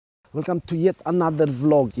Welcome to yet another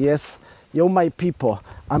vlog. Yes, yo my people,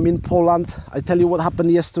 I'm in Poland. I tell you what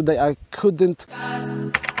happened yesterday. I couldn't.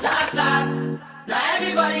 Last, now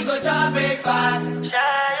everybody go to breakfast.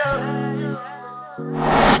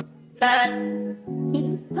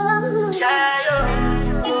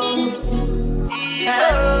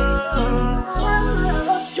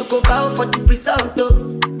 You go bow for the result, though.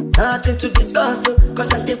 Nothing to discuss,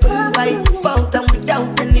 cause I did by default and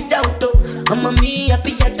without any doubt, I'm a me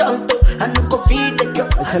happy adult, I no go feed the girl.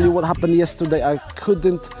 I tell you what happened yesterday. I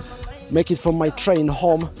couldn't make it from my train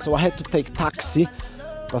home, so I had to take taxi.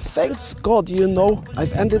 But thanks God, you know,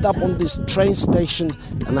 I've ended up on this train station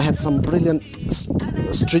and I had some brilliant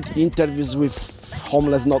street interviews with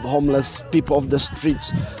homeless, not homeless, people of the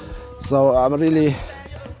streets. So I'm really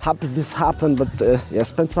happy this happened, but yeah, I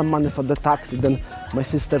spent some money for the taxi. Then my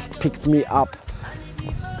sister picked me up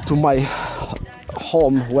to my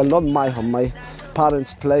home. Well, not my home, my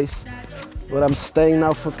parents' place, where I'm staying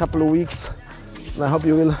now for a couple of weeks. And I hope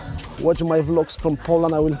you will watch my vlogs from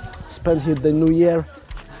Poland. I will spend here the New Year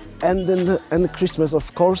and Christmas,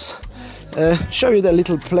 of course. Show you the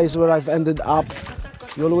little place where I've ended up.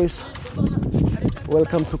 You're always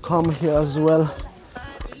welcome to come here as well.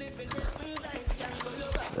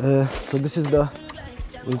 So this is the,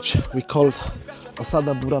 which we called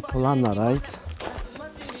Osada Polana, right?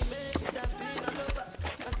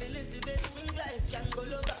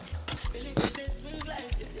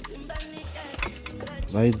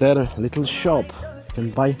 Right there, little shop. You can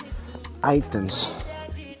buy items.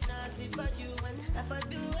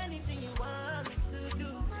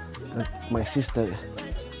 My sister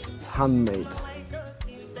is handmade.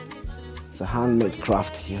 It's a handmade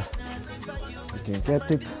craft here. You can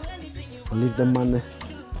get it and leave the money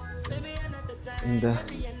in the.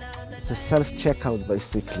 It's a self-checkout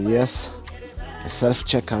basically, yes, a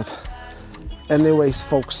self-checkout. Anyways,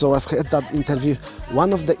 folks, so I've had that interview.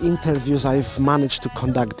 One of the interviews I've managed to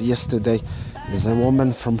conduct yesterday is a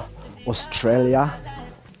woman from Australia.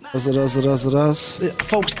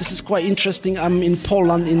 Folks, this is quite interesting. I'm in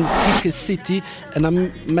Poland, in Tichy city, and I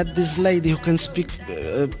met this lady who can speak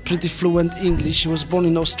pretty fluent English. She was born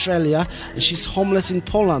in Australia and she's homeless in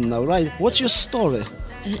Poland now, right? What's your story?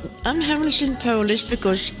 I'm homeless in Polish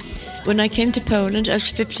because when I came to Poland I was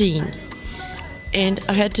 15 and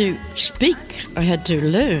I had to speak, I had to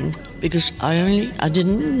learn because I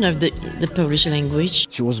didn't know the Polish language.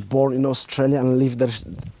 She was born in Australia and lived there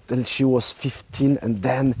till she was 15, and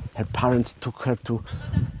then her parents took her to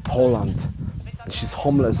Poland. And she's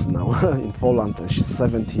homeless now in Poland, and she's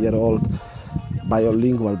 70-year-old,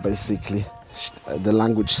 bilingual basically. The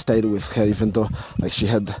language stayed with her, even though like she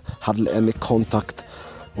had hardly any contact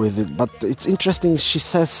with it. But it's interesting, she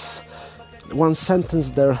says one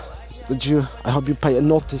sentence there that I hope you pay a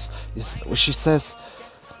notice, is she says,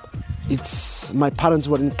 it's my parents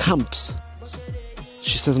were in camps.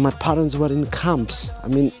 She says my parents were in camps. I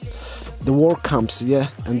mean, the war camps, yeah.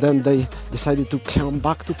 And then they decided to come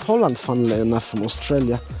back to Poland, funnily enough, from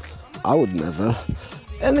Australia. I would never.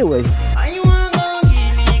 Anyway.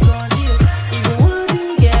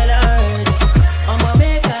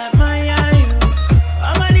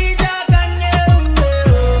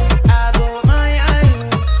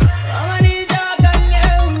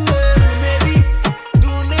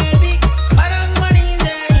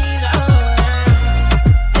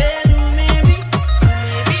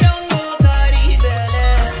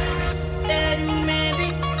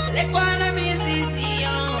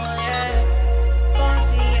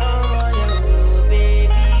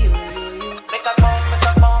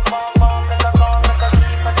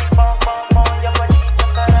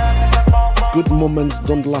 Good moments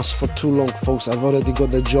don't last for too long, folks. I've already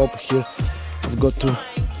got a job here. I've got to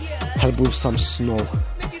help with some snow.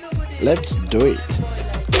 Let's do it.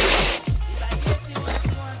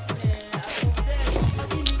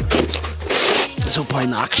 Zupa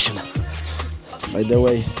in action. By the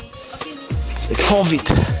way, the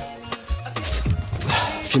COVID.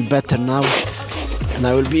 I feel better now, and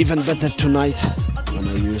I will be even better tonight when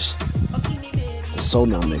I use the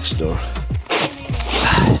sauna next door.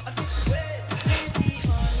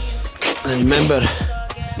 I remember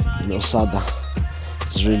in Osada,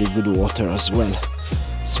 it's really good water as well.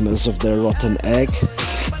 Smells of the rotten egg.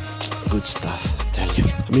 Good stuff, I tell you.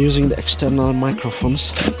 I'm using the external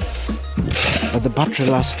microphones, but the battery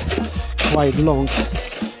lasts quite long,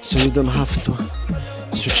 so you don't have to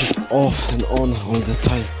switch it off and on all the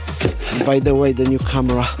time. And by the way, the new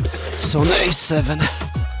camera, Sony A7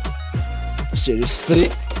 Series 3,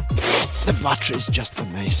 the battery is just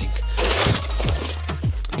amazing.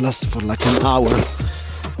 It lasts for like an hour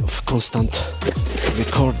of constant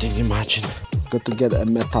recording, imagine. got to get a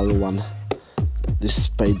metal one. This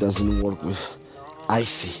spade doesn't work with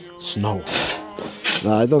icy snow.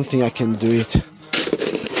 No, I don't think I can do it.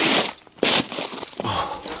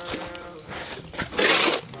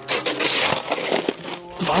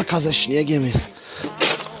 Walka ze śniegiem jest.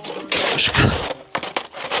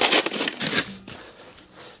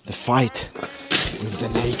 The fight with the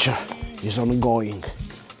nature is ongoing.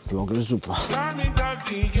 Vlogger Zupa.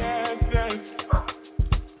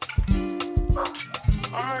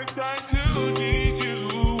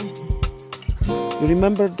 You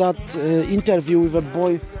remember that interview with a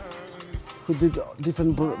boy who did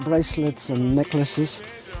different bracelets and necklaces?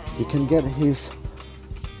 You can get his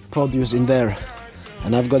produce in there.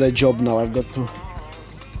 And I've got a job now. I've got to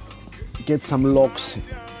get some logs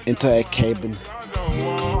into a cabin.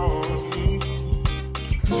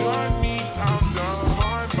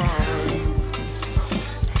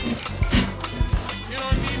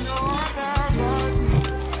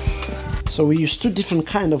 So we use two different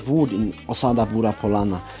kind of wood in Osada Bura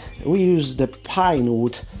Polana. We use the pine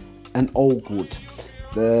wood and oak wood.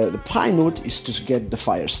 The pine wood is to get the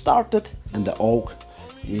fire started, and the oak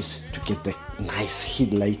is to get the nice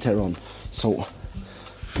heat later on. So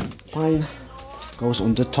pine goes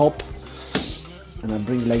on the top, and I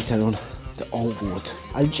bring later on the oak wood.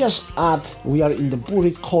 I just add, we are in the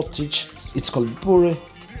Buri cottage. It's called Buri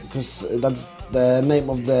because that's the name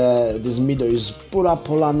of this meadow is Bura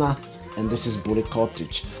Polana, and this is Buri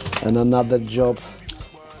cottage. And another job,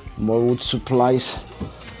 more wood supplies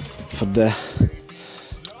for the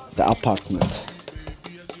apartment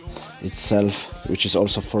itself, which is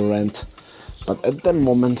also for rent. But at the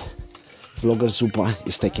moment, Vlogger Zupa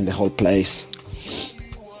is taking the whole place.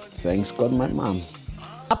 Thanks God, my mom.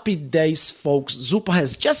 Happy days, folks. Zupa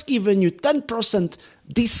has just given you 10%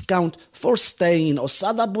 discount for staying in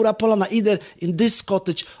Osada Bura Polana, either in this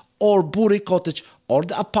cottage or Buri cottage or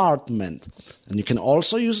the apartment. And you can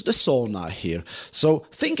also use the sauna here. So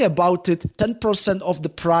think about it, 10% of the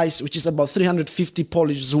price, which is about 350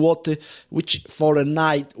 Polish zloty, which for a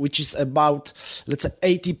night, which is about, let's say,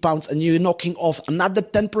 80 pounds, and you're knocking off another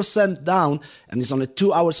 10% down, and it's only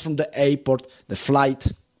 2 hours from the airport. The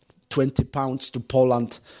flight, 20 pounds to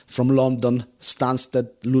Poland from London, Stansted,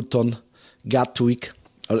 Luton, Gatwick,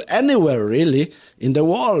 or anywhere really in the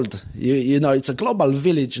world. You know, it's a global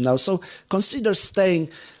village now, so consider staying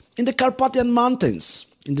in the Carpathian Mountains,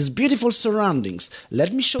 in these beautiful surroundings.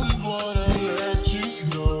 Let me show you.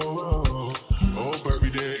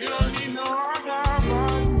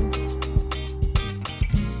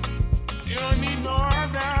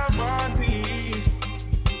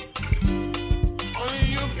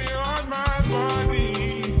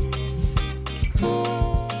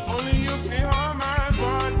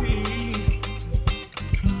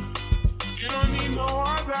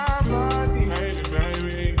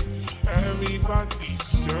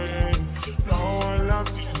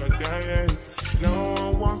 No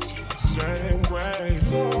one wants you the same way.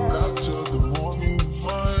 Got till the morning,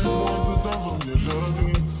 mind won't put down from your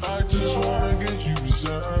loving. I just wanna get you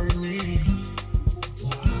beside me.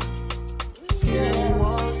 Give me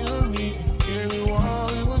all you need, give me all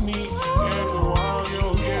you need, give me all you,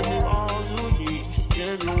 give me all you need,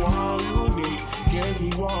 give me all you need, give me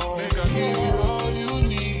all. Make I give you all you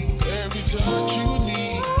need, every touch you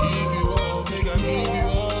need, give you all, make I give you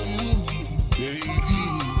all you need, baby.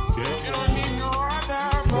 You don't need no other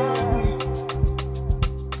body.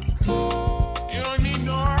 You don't need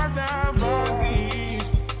no other body.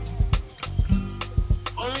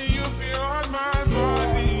 Only you feel on my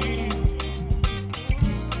body.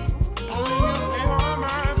 Only you feel on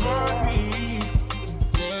my body.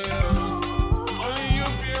 Yeah. Only you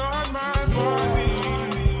feel on my body.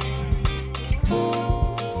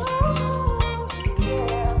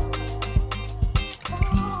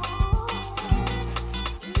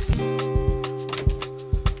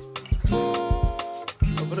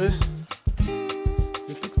 Dobry.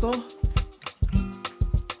 Jest tu kto?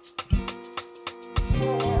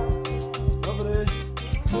 Dobry.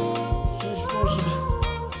 Cześć Boże.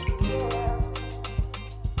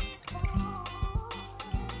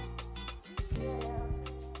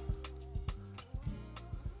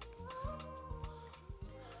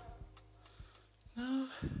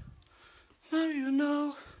 Now you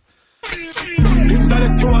know.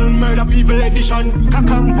 Intellectual murder people edition. Cock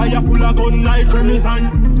and fire full of gun like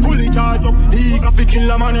Remington. Fully charged up, he got fi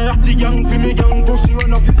kill a man. At the gang fi me gang, pussy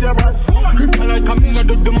run up if you want. Kryptonite coming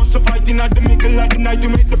out of the muscle fighting at the middle of the night to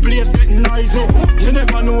make the place get noisy. You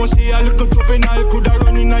never know, see a little juvenile coulda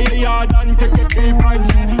run in a yard and take a 3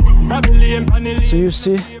 pints. So you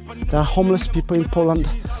see, there are homeless people in Poland.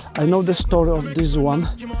 I know the story of this one.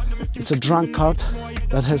 It's a drunkard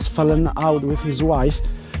that has fallen out with his wife,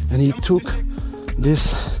 and he took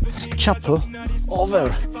this chapel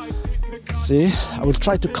over. See, I will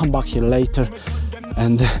try to come back here later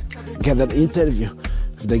and get an interview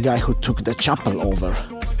with the guy who took the chapel over.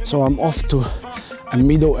 So I'm off to a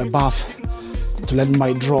meadow above to land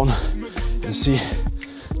my drone and see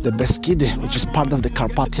the Beskidi, which is part of the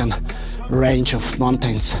Carpathian range of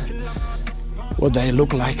mountains, what they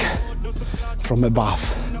look like from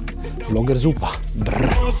above. Vlogger Zupa.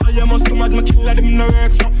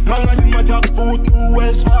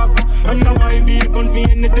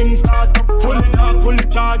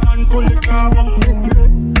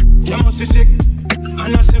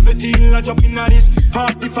 And a 17 I drop in a this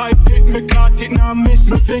 45 hit me caught it now miss.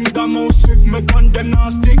 Me think the most swift me gun them now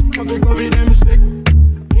stick. Cause go with them sick.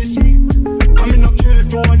 It's me. I'm in a kill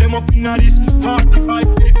two of them up in a this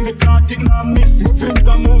 45 hit me caught it now miss. Me think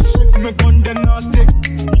the most swift me gun them now stick.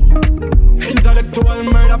 Intellectual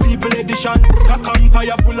murder people edition. Cock on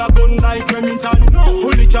fire full of gun like Remington.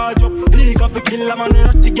 Fully charge up. Big up a killer man.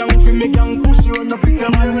 Ratty gang for me gang. Pussy on the pick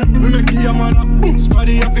man. We make the man.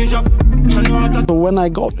 Body a fish up. So when I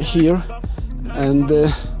got here and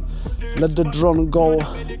let the drone go,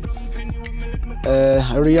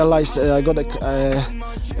 I realized I got a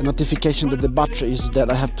notification that the battery is dead.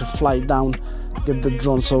 I have to fly down, get the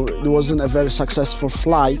drone, so it wasn't a very successful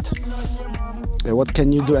flight. What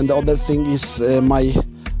can you do? And the other thing is my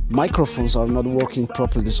microphones are not working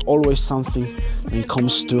properly. There's always something when it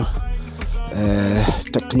comes to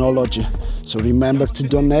technology. So remember to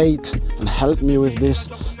donate and help me with this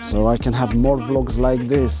so I can have more vlogs like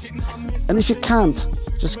this. And if you can't,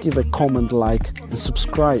 just give a comment, like and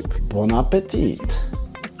subscribe. Bon appetit!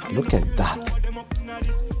 Look at that.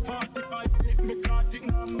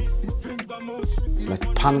 It's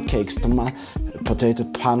like pancakes, potato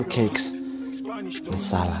pancakes and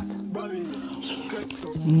salad.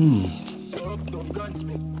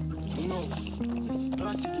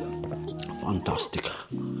 Fantastic.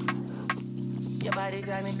 Your body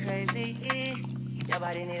drive me crazy. Your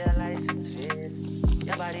body need a license fit.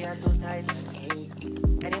 Your body are too tight.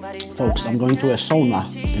 Folks, I'm going to a sauna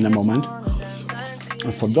in a moment.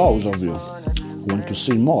 And for those of you who want to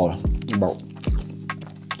see more about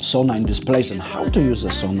sauna in this place and how to use the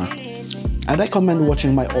sauna, I recommend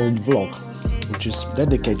watching my old vlog, which is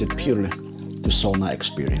dedicated purely to sauna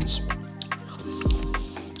experience.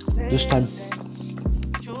 This time,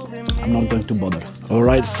 I'm not going to bother.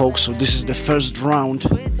 Alright folks, so this is the first round.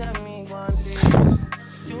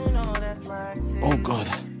 Oh god,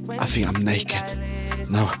 I think I'm naked.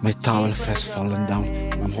 Now my towel has fallen down.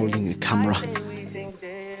 I'm holding a camera.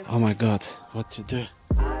 Oh my god, what to do?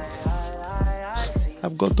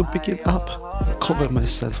 I've got to pick it up, cover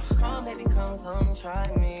myself.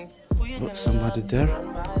 Oh, somebody there?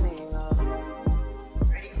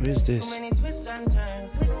 Who is this?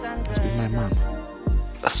 Must be my mom.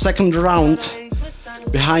 The second round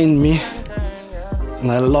behind me,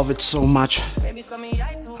 and I love it so much.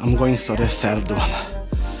 I'm going for the third one,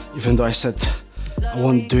 even though I said I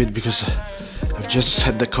won't do it because I've just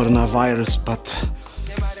had the coronavirus, but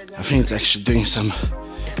I think it's actually doing some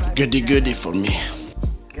goody for me.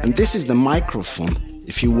 And this is the microphone,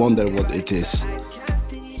 if you wonder what it is.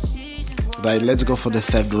 Right, let's go for the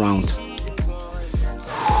third round.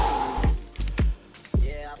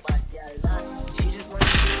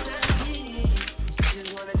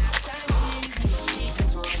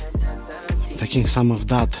 Taking some of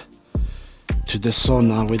that to the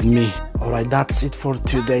sauna with me. Alright, that's it for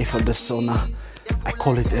today for the sauna. I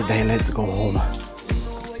call it a day, let's go home.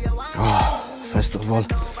 Oh, first of all,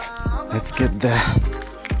 let's get the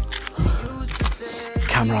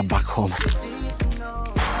camera back home.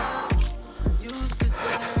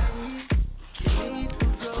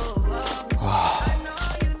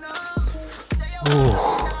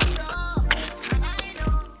 Oh.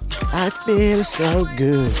 I feel so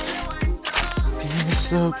good.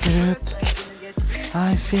 So good,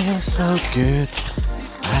 I feel so good,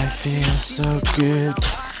 I feel so good.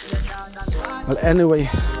 Well, anyway,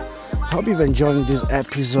 hope you've enjoyed this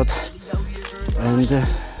episode, and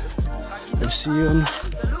I'll see you on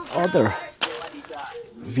other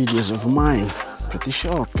videos of mine pretty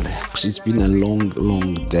shortly. It's been a long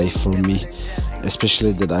day for me,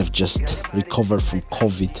 especially that I've just recovered from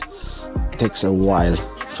COVID. It takes a while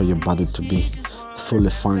for your body to be fully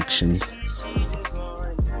functioning.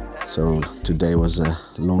 So today was a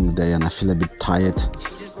long day and I feel a bit tired.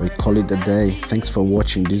 We call it a day. Thanks for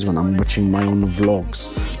watching this one. I'm watching my own vlogs.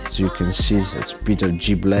 So you can see it's Peter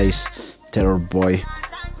G. Blaze, Terror Boy.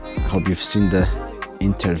 I hope you've seen the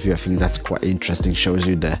interview. I think that's quite interesting. Shows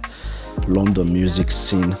you the London music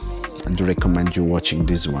scene. I do recommend you watching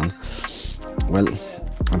this one. Well,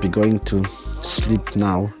 I'll be going to sleep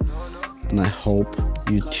now, and I hope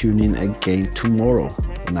you tune in again tomorrow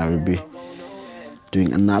when I will be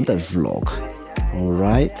doing another vlog.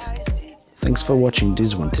 Alright? Thanks for watching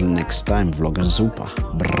this one. Till next time, vlogger Zupa.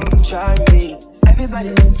 Brr. Try me. Everybody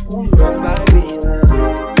run by me.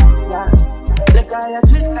 Look how you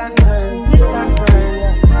twist and turn, twist and turn.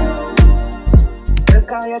 Look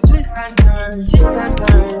how you twist and turn, twist and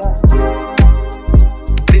turn.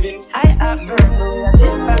 Baby, I have burned,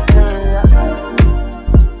 twist and turn.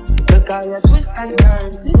 Look how you twist and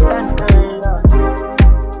turn, twist and turn.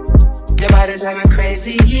 Your body drive me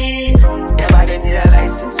crazy, your body need a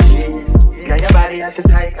license fee. Got your body at the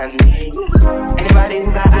tight and me. Anybody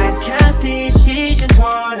who got eyes can't see. She just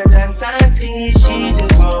wanna dance and tease. She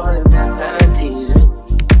just wanna dance and tease me.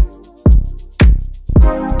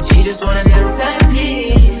 She just wanna dance and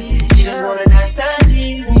tease. She just wanna dance and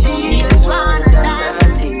tease me. She just wanna dance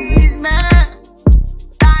and tease me.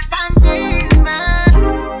 Dance and tease me.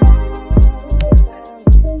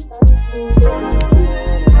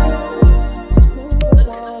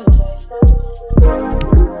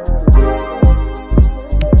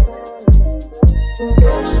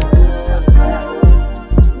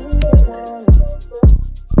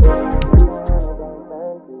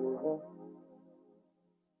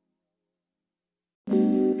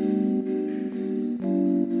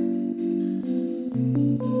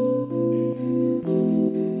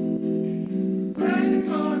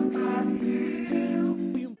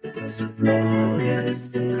 Love.